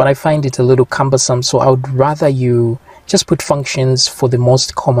 but I find it a little cumbersome, so I would rather you just put functions for the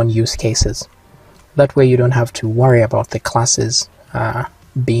most common use cases. That way you don't have to worry about the classes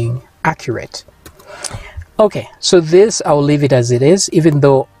being accurate. Okay, so this I'll leave it as it is, even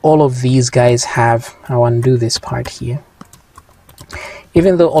though all of these guys have, I'll undo this part here,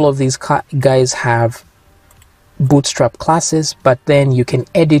 even though all of these guys have Bootstrap classes, but then you can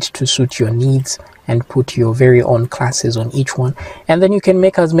edit to suit your needs and put your very own classes on each one, and then you can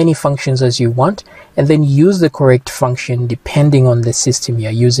make as many functions as you want and then use the correct function depending on the system you're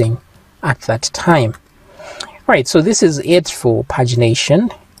using at that time. Alright, so this is it for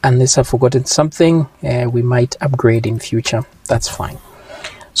pagination. Unless I've forgotten something, we might upgrade in future, that's fine.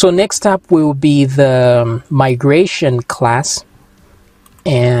 So next up will be the migration class,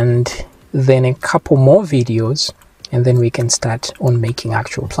 and then a couple more videos, and then we can start on making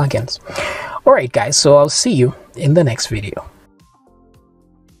actual plugins. Alright guys, so I'll see you in the next video.